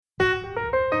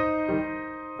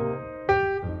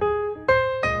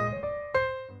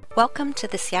Welcome to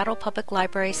the Seattle Public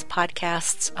Library's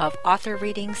podcasts of author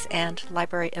readings and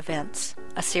library events,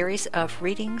 a series of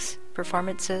readings,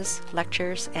 performances,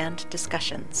 lectures, and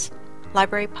discussions.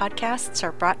 Library podcasts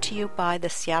are brought to you by the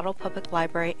Seattle Public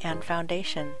Library and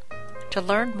Foundation. To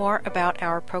learn more about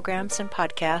our programs and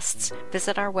podcasts,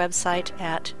 visit our website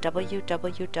at www.spl.org.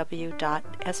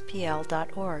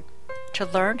 To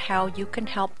learn how you can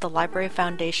help the Library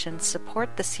Foundation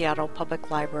support the Seattle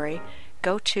Public Library,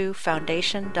 go to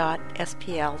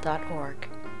foundation.spl.org.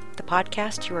 The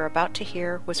podcast you are about to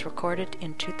hear was recorded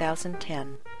in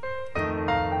 2010.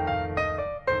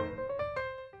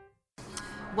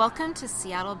 Welcome to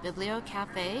Seattle Biblio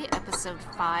Café, Episode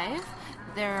 5.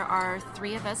 There are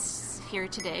 3 of us here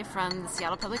today from the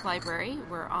Seattle Public Library.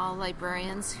 We're all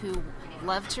librarians who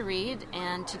love to read,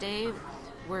 and today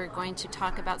we're going to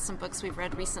talk about some books we've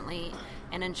read recently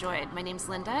and enjoyed. My name's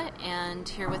Linda, and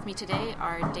here with me today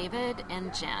are David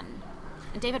and Jen.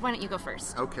 And David, why don't you go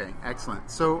first? Okay, excellent.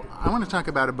 So I want to talk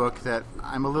about a book that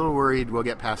I'm a little worried will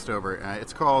get passed over.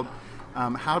 It's called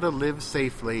How to Live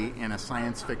Safely in a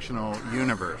Science Fictional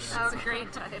Universe. That's a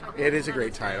great title. It is a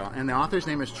great title. And the author's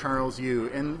name is Charles Yu.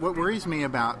 And what worries me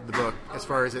about the book, as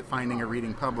far as it finding a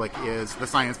reading public, is the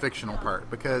science fictional part.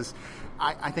 Because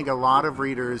I think a lot of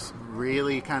readers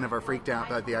really kind of are freaked out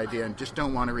by the idea and just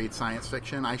don't want to read science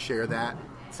fiction. I share that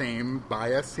same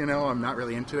bias, I'm not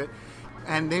really into it.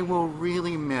 And they will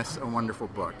really miss a wonderful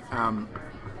book.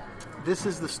 This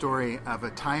is the story of a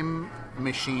time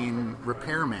machine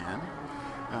repairman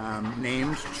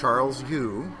named Charles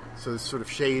Yu. So there's sort of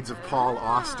shades of Paul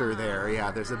Auster there. Yeah,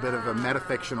 there's a bit of a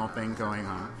metafictional thing going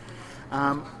on.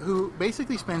 Who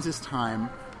basically spends his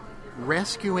time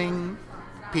rescuing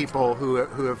people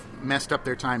who have messed up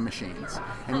their time machines.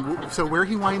 And so where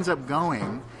he winds up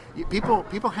going,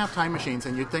 people have time machines,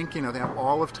 and you'd think, they have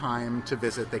all of time to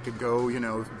visit. They could go,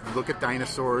 look at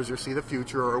dinosaurs or see the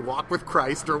future or walk with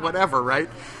Christ or whatever, right?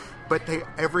 But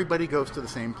everybody goes to the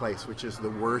same place, which is the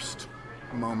worst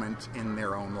moment in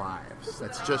their own lives.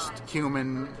 That's just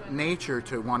human nature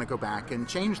to want to go back and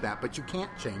change that, but you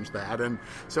can't change that. And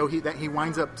so he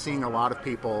winds up seeing a lot of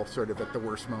people sort of at the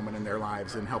worst moment in their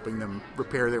lives and helping them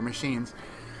repair their machines.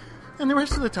 And the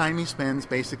rest of the time he spends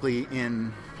basically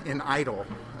in idle,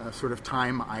 sort of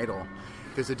time idle.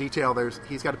 There's a detail,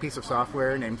 he's got a piece of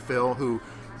software named Phil who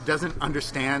doesn't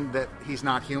understand that he's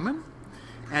not human.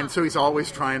 And so he's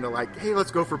always trying to hey,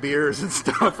 let's go for beers and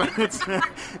stuff.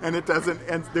 And it doesn't.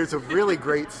 And there's a really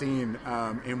great scene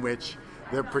in which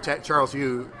Charles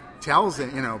Yu tells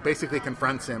him, basically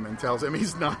confronts him and tells him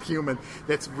he's not human.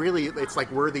 It's worthy of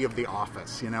The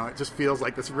Office. It just feels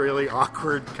like this really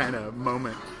awkward kind of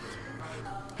moment.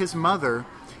 His mother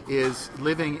is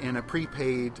living in a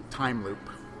prepaid time loop.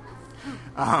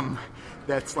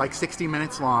 That's 60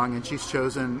 minutes long, and she's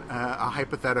chosen a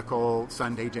hypothetical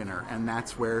Sunday dinner, and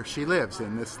that's where she lives,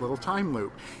 in this little time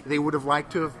loop. They would have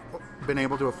liked to have been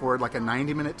able to afford a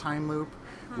 90-minute time loop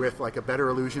with a better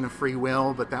illusion of free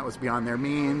will, but that was beyond their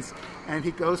means. And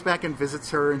he goes back and visits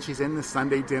her, and she's in this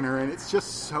Sunday dinner, and it's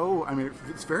just so,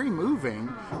 it's very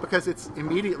moving because it's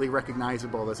immediately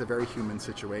recognizable as a very human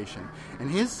situation. And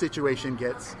his situation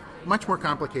gets much more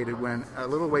complicated when, a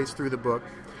little ways through the book,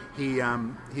 he's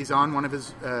on one of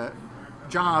his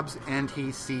jobs, and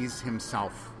he sees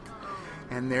himself.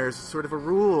 And there's sort of a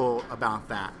rule about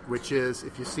that, which is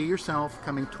if you see yourself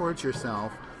coming towards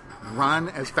yourself, run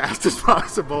as fast as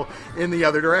possible in the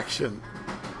other direction.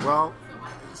 Well,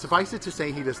 suffice it to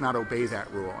say, he does not obey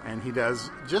that rule, and he does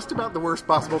just about the worst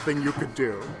possible thing you could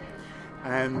do.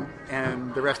 And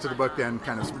the rest of the book then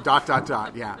kind of ...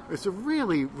 Yeah, it's a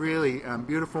really, really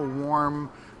beautiful,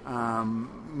 warm,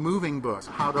 moving book,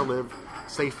 How to Live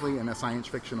Safely in a Science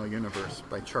Fictional Universe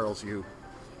by Charles Yu.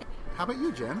 How about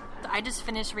you, Jen? I just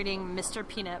finished reading Mr.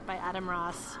 Peanut by Adam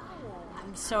Ross.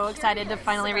 I'm so excited to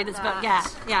finally read this book. Yeah.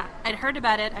 I'd heard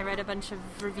about it. I read a bunch of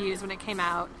reviews when it came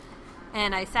out.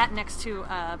 And I sat next to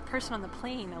a person on the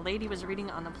plane. A lady was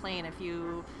reading on the plane a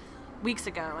few weeks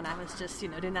ago. And I was just,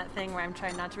 doing that thing where I'm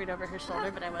trying not to read over her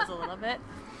shoulder, but I was a little bit.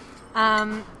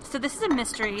 So this is a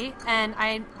mystery, and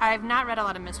I've not read a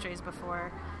lot of mysteries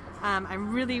before. I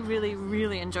really, really,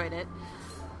 really enjoyed it.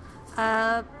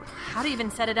 How to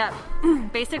even set it up?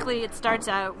 Basically, it starts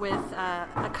out with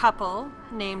a couple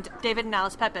named David and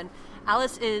Alice Pepin.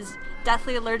 Alice is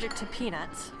deathly allergic to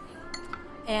peanuts,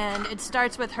 and it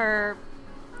starts with her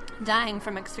dying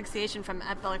from asphyxiation from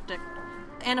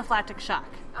anaphylactic shock.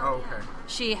 Oh, okay.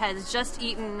 She has just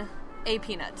eaten a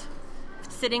peanut,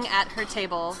 sitting at her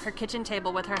kitchen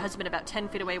table with her husband about 10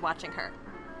 feet away watching her.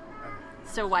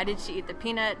 So why did she eat the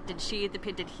peanut? Did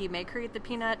he make her eat the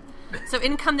peanut? So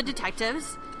in come the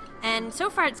detectives, And so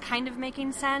far, it's kind of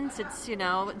making sense. It's,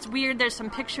 it's weird. There's some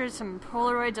pictures, some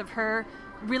Polaroids of her,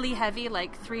 really heavy,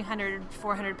 like 300,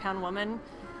 400-pound woman.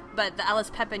 But the Alice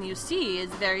Pepin you see is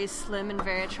very slim and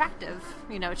very attractive.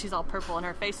 She's all purple and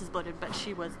her face is bloated, but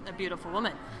she was a beautiful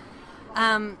woman.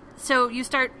 So you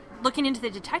start looking into the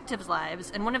detectives'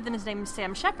 lives, and one of them is named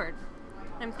Sam Shepard.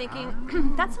 I'm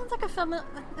thinking, that sounds like a film.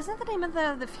 Isn't the name of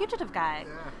the fugitive guy?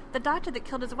 Yeah. The doctor that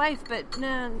killed his wife, but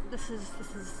no, this is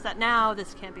set now,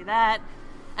 this can't be that.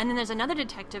 And then there's another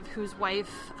detective whose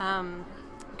wife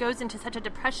goes into such a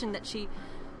depression that she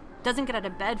doesn't get out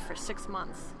of bed for 6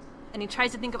 months. And he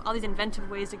tries to think of all these inventive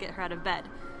ways to get her out of bed.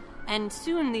 And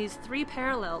soon these 3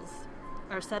 parallels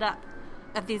are set up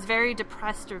of these very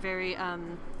depressed or very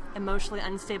emotionally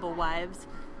unstable wives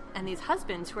and these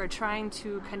husbands who are trying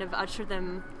to kind of usher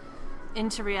them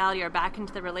into reality or back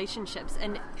into the relationships.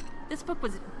 And this book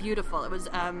was beautiful. It was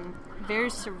very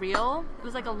surreal. It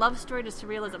was like a love story to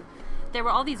surrealism. There were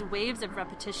all these waves of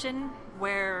repetition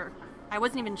where I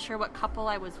wasn't even sure what couple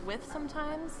I was with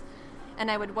sometimes. And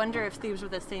I would wonder if these were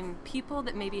the same people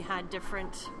that maybe had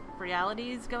different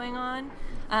realities going on.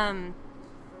 A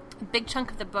big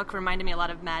chunk of the book reminded me a lot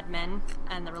of Mad Men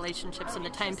and the relationships in the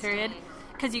time period.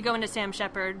 Because you go into Sam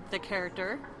Shepard, the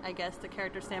character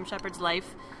Sam Shepard's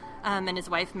life, and his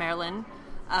wife Marilyn,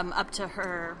 up to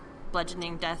her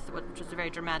bludgeoning death, which was very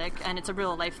dramatic, and it's a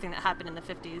real life thing that happened in the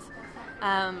 50s.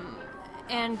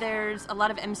 And there's a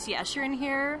lot of M.C. Escher in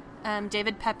here.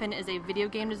 David Pepin is a video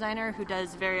game designer who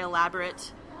does very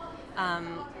elaborate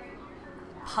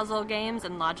puzzle games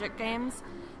and logic games.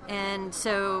 And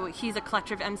so he's a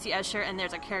collector of M.C. Escher, and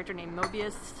there's a character named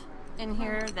Mobius in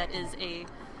here that is a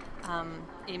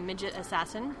midget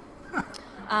assassin.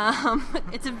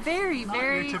 It's a very, not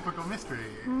very... your typical mystery.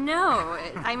 No.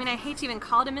 I hate to even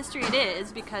call it a mystery. It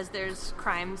is, because there's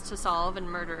crimes to solve and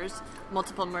murders,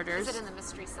 multiple murders. Is it in the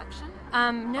mystery section?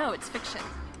 No, it's fiction.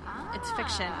 It's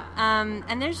fiction.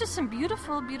 And there's just some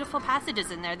beautiful, beautiful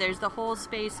passages in there. There's the whole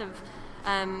space of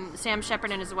Sam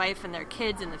Shepard and his wife and their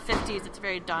kids in the 50s. It's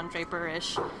very Don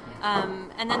Draper-ish.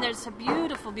 And then there's some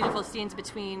beautiful, beautiful scenes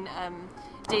between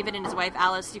David and his wife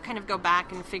Alice. You kind of go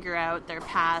back and figure out their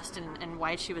past and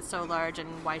why she was so large and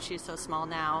why she's so small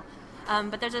now.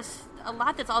 But there's just a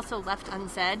lot that's also left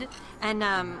unsaid. And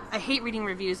I hate reading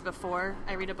reviews before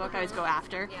I read a book. I always go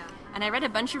after. Yeah. And I read a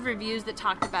bunch of reviews that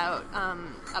talked about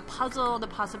a puzzle, the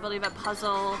possibility of a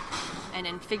puzzle, and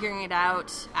in figuring it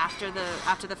out after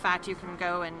the fact, you can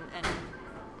go and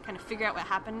kind of figure out what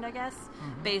happened, I guess,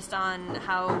 based on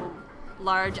how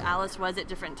large Alice was at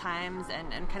different times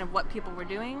and kind of what people were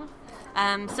doing.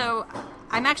 So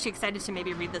I'm actually excited to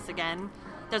maybe read this again.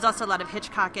 There's also a lot of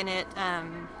Hitchcock in it.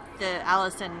 The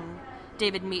Alice and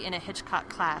David meet in a Hitchcock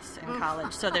class in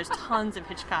college, so there's tons of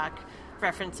Hitchcock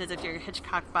references. If you're a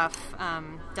Hitchcock buff,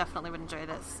 definitely would enjoy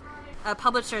this. A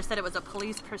publisher said it was a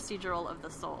police procedural of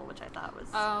the soul, which I thought was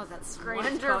that's great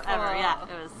wonderful. quote ever. Yeah,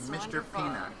 it was Mr.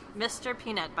 Peanut. Mr.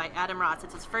 Peanut by Adam Ross.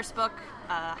 It's his first book,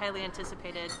 highly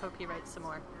anticipated. Hope he writes some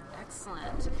more.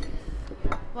 Excellent.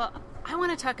 Well, I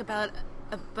want to talk about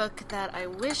a book that I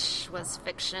wish was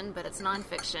fiction, but it's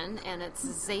nonfiction, and it's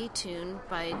Zaytoun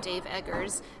by Dave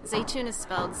Eggers. Zaytoun is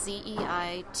spelled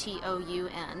Zeitoun,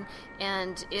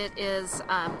 and it is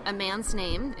a man's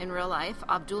name in real life,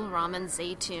 Abdul Rahman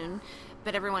Zaytoun,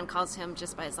 but everyone calls him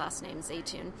just by his last name,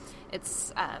 Zaytoun.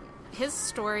 It's his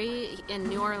story in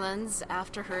New Orleans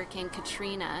after Hurricane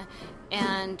Katrina,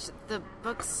 and the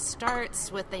book starts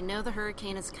with they know the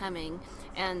hurricane is coming,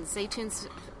 and Zaytoun's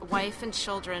wife and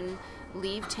children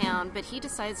leave town, but he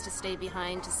decides to stay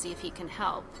behind to see if he can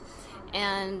help.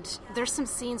 And there's some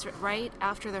scenes right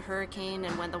after the hurricane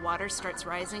and when the water starts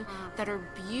rising that are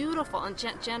beautiful, and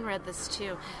Jen read this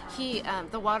too.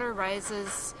 The water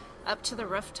rises up to the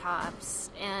rooftops,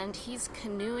 and he's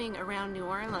canoeing around New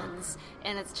Orleans,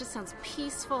 and it just sounds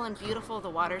peaceful and beautiful. The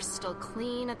water's still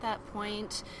clean at that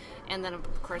point, and then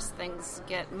of course things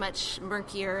get much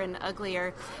murkier and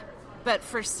uglier. But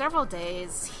for several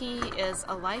days, he is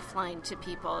a lifeline to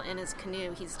people in his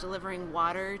canoe. He's delivering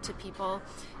water to people.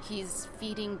 He's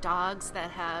feeding dogs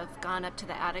that have gone up to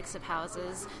the attics of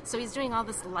houses. So he's doing all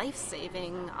this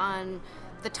life-saving on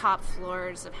the top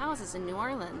floors of houses in New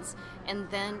Orleans. And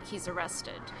then he's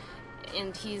arrested.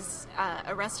 And he's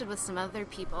arrested with some other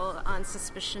people on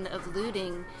suspicion of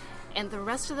looting. And the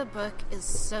rest of the book is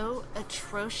so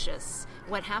atrocious.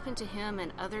 What happened to him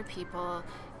and other people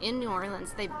in New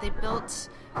Orleans, they built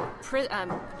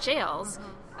jails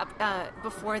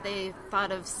before they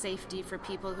thought of safety for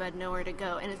people who had nowhere to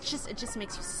go, and it just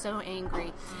makes you so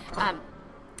angry.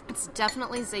 It's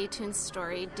definitely Zaytoun's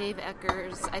story. Dave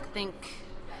Eggers, I think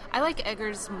I like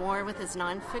Eggers more with his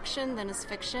nonfiction than his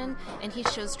fiction, and he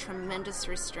shows tremendous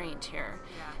restraint here.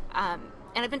 And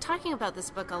I've been talking about this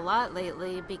book a lot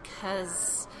lately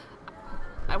because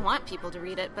I want people to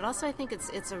read it, but also I think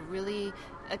it's a really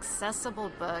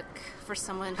accessible book for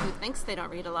someone who thinks they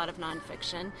don't read a lot of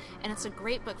nonfiction, and it's a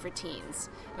great book for teens.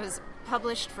 It was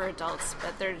published for adults,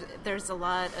 but there's a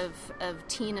lot of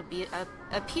teen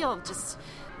appeal just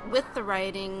with the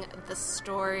writing, the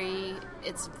story.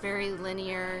 It's very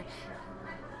linear,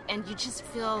 and you just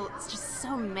feel just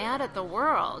so mad at the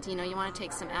world. You want to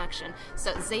take some action.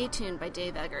 So Zaytoon by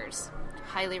Dave Eggers.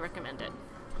 Highly recommend it.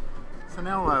 So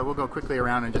now we'll go quickly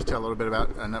around and just tell a little bit about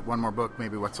one more book,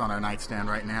 maybe what's on our nightstand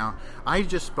right now.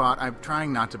 I'm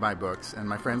trying not to buy books, and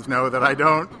my friends know that I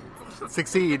don't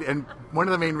succeed, and one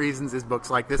of the main reasons is books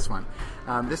like this one.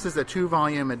 This is a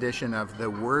 2-volume edition of the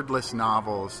Wordless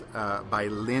novels by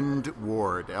Lynd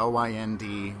Ward,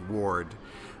 L-Y-N-D Ward.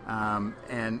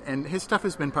 And his stuff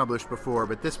has been published before,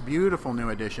 but this beautiful new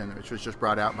edition, which was just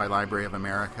brought out by Library of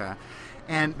America,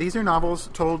 and these are novels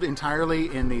told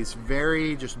entirely in these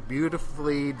very just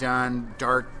beautifully done,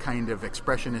 dark kind of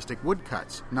expressionistic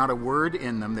woodcuts. Not a word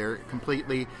in them. They're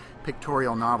completely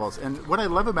pictorial novels. And what I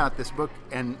love about this book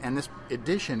and this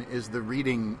edition is the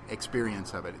reading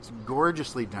experience of it. It's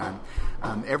gorgeously done.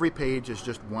 Every page is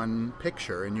just one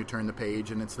picture, and you turn the page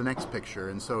and it's the next picture.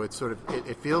 And so it's sort of,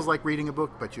 it feels like reading a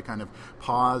book, but you kind of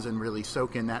pause and really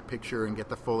soak in that picture and get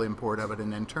the full import of it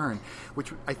and then turn,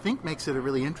 which I think makes it a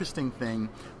really interesting thing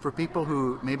for people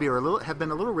who maybe have been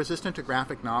a little resistant to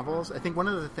graphic novels. I think one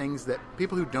of the things that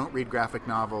people who don't read graphic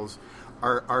novels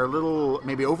are a little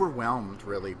maybe overwhelmed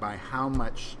really by how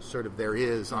much sort of there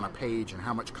is on a page and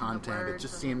how much content. It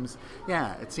just seems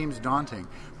daunting.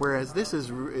 Whereas this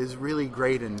is really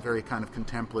great and very kind of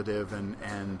contemplative,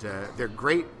 and they're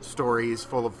great stories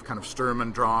full of kind of Sturm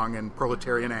und Drang and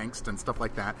proletarian angst and stuff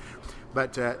like that.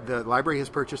 But the library has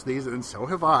purchased these, and so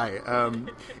have I.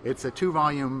 It's a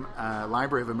 2-volume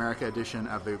Library of America edition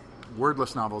of the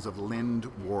wordless novels of Lynd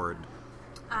Ward.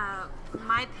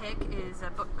 My pick is a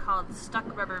book called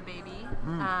Stuck Rubber Baby,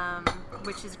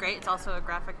 which is great. It's also a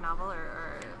graphic novel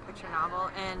or a picture novel.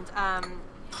 And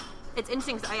it's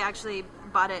interesting because I actually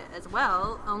bought it as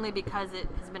well, only because it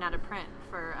has been out of print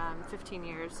for 15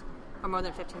 years, or more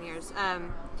than 15 years.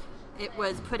 It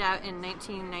was put out in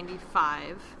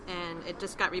 1995, and it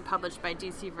just got republished by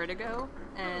DC Vertigo,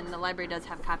 and the library does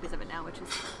have copies of it now, which is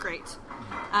great.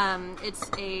 It's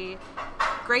a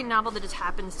great novel that just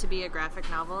happens to be a graphic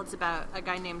novel. It's about a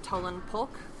guy named Tolan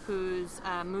Polk who's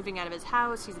moving out of his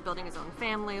house. He's building his own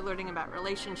family, learning about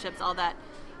relationships, all that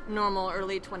normal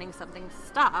early 20-something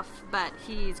stuff, but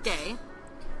he's gay,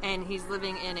 and he's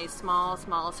living in a small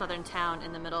southern town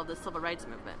in the middle of the civil rights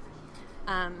movement.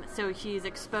 So he's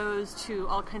exposed to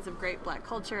all kinds of great black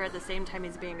culture. At the same time,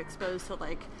 he's being exposed to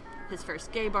like his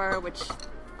first gay bar, which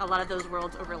a lot of those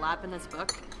worlds overlap in this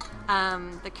book.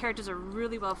 The characters are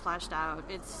really well fleshed out.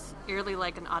 It's eerily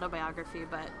like an autobiography,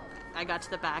 but I got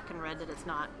to the back and read that it's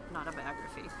not an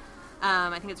autobiography.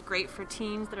 I think it's great for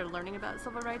teens that are learning about the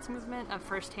civil rights movement, a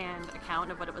firsthand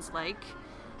account of what it was like.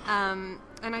 And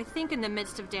I think in the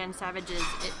midst of Dan Savage's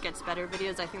It Gets Better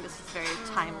videos, I think this is very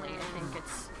timely. I think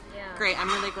it's great. I'm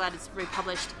really glad it's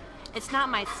republished. It's not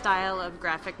my style of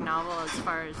graphic novel as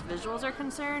far as visuals are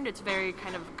concerned. It's very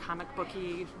kind of comic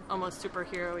booky, almost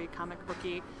superhero-y comic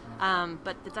booky.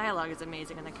 But the dialogue is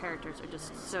amazing, and the characters are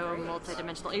just so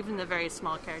multidimensional. Even the very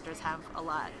small characters have a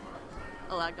lot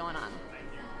going on.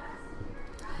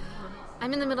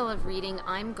 I'm in the middle of reading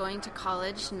I'm Going to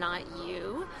College, Not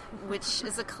You, which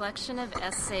is a collection of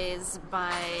essays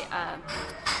by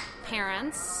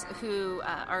parents who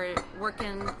work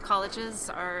in colleges,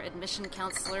 are admission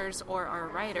counselors, or are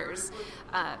writers.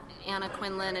 Anna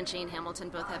Quinlan and Jane Hamilton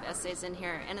both have essays in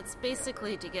here, and it's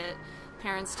basically to get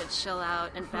parents to chill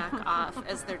out and back off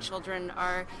as their children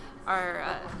are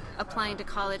applying to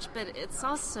college. But it's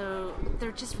also,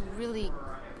 they're just really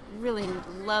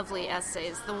lovely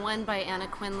essays. The one by Anna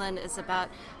Quinlan is about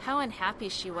how unhappy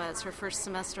she was her first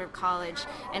semester of college,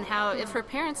 and how if her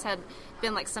parents had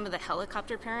been like some of the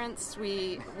helicopter parents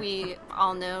we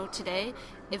all know today,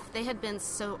 if they had been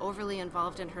so overly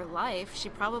involved in her life, she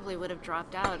probably would have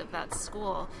dropped out of that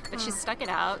school. But she stuck it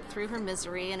out through her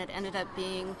misery, and it ended up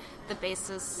being the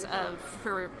basis of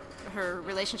her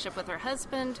relationship with her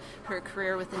husband, her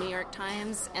career with the New York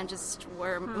Times, and just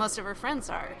where most of her friends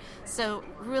are. So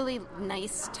really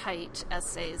nice, tight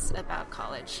essays about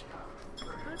college.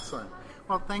 Excellent.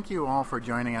 Well, thank you all for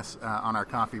joining us on our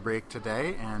coffee break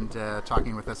today and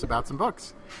talking with us about some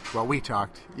books. Well, we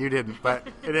talked. You didn't. But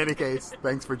in any case,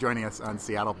 thanks for joining us on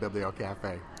Seattle Biblio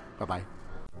Café. Bye-bye.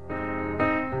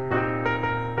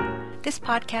 This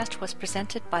podcast was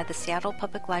presented by the Seattle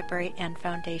Public Library and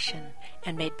Foundation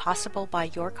and made possible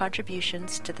by your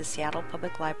contributions to the Seattle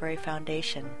Public Library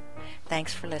Foundation.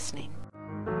 Thanks for listening.